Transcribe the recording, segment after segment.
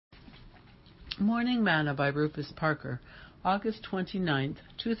Morning Manna by Rufus Parker, August 29th,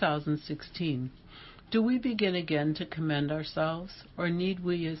 2016. Do we begin again to commend ourselves, or need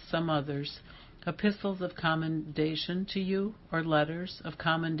we, as some others, epistles of commendation to you, or letters of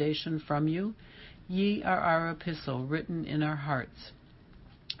commendation from you? Ye are our epistle, written in our hearts,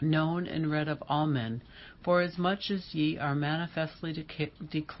 known and read of all men, forasmuch as ye are manifestly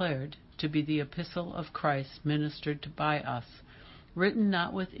declared to be the epistle of Christ ministered by us, written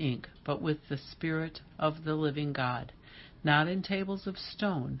not with ink, but with the Spirit of the living God, not in tables of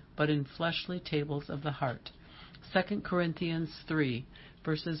stone, but in fleshly tables of the heart. 2 Corinthians 3,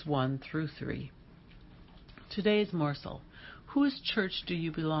 verses 1 through 3. Today's morsel. Whose church do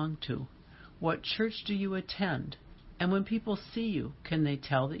you belong to? What church do you attend? And when people see you, can they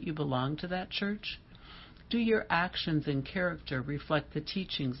tell that you belong to that church? Do your actions and character reflect the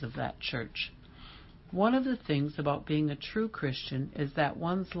teachings of that church? One of the things about being a true Christian is that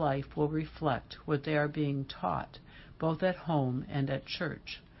one's life will reflect what they are being taught, both at home and at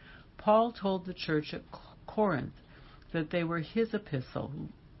church. Paul told the church at Corinth that they were his epistle,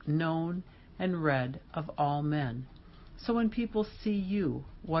 known and read of all men. So when people see you,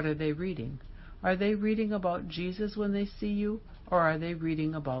 what are they reading? Are they reading about Jesus when they see you, or are they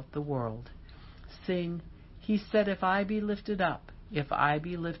reading about the world? Sing, He said, if I be lifted up, if I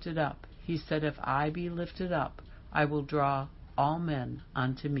be lifted up. He said, if I be lifted up, I will draw all men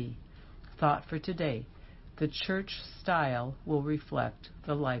unto me. Thought for today. The church style will reflect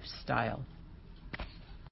the lifestyle.